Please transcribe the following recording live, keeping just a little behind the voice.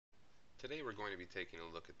Today we're going to be taking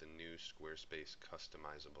a look at the new Squarespace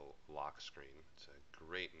customizable lock screen. It's a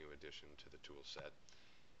great new addition to the tool set.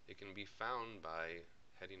 It can be found by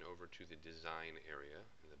heading over to the design area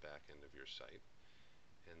in the back end of your site,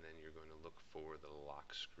 and then you're going to look for the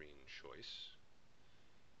lock screen choice.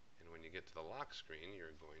 And when you get to the lock screen,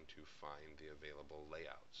 you're going to find the available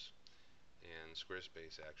layouts. And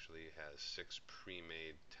Squarespace actually has 6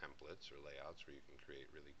 pre-made templates or layouts where you can create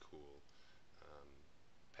really cool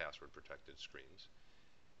password protected screens.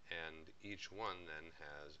 And each one then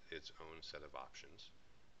has its own set of options,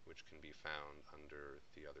 which can be found under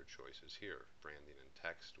the other choices here. Branding and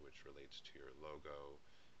text, which relates to your logo,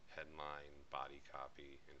 headline, body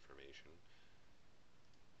copy information.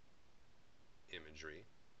 Imagery,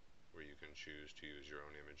 where you can choose to use your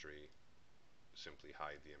own imagery, simply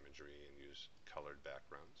hide the imagery and use colored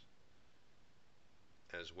backgrounds,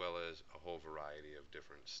 as well as a whole variety of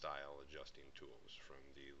different style adjusting tools, from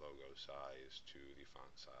the logo size to the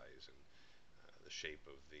font size and the shape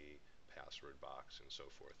of the password box and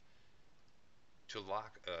so forth. To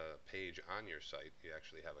lock a page on your site, you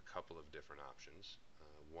actually have a couple of different options.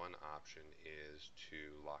 One option is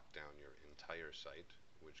to lock down your entire site,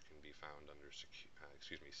 which can be found under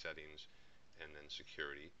settings and then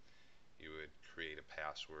security. You would create a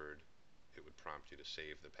password, it would prompt you to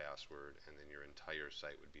save the password, and then your entire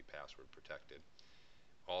site would be password protected.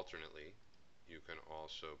 Alternately, you can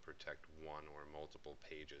also protect one or multiple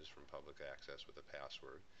pages from public access with a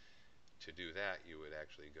password. To do that, you would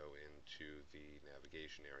actually go into the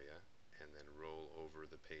navigation area and then roll over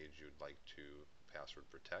the page you'd like to password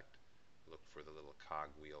protect. Look for the little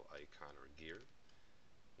cogwheel icon or gear.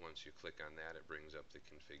 Once you click on that, it brings up the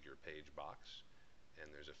configure page box, and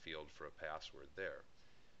there's a field for a password there.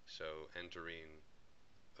 So entering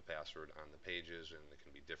a password on the pages, and it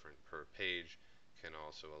can be different per page, can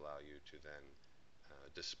also allow you to then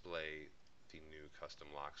display the new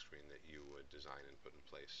custom lock screen that you would design and put in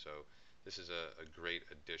place. So this is a great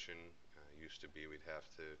addition. Used to be we'd have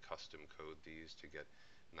to custom code these to get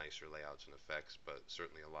nicer layouts and effects, but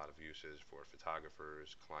certainly a lot of uses for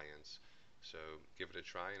photographers, clients. So give it a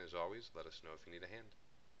try, and as always, let us know if you need a hand.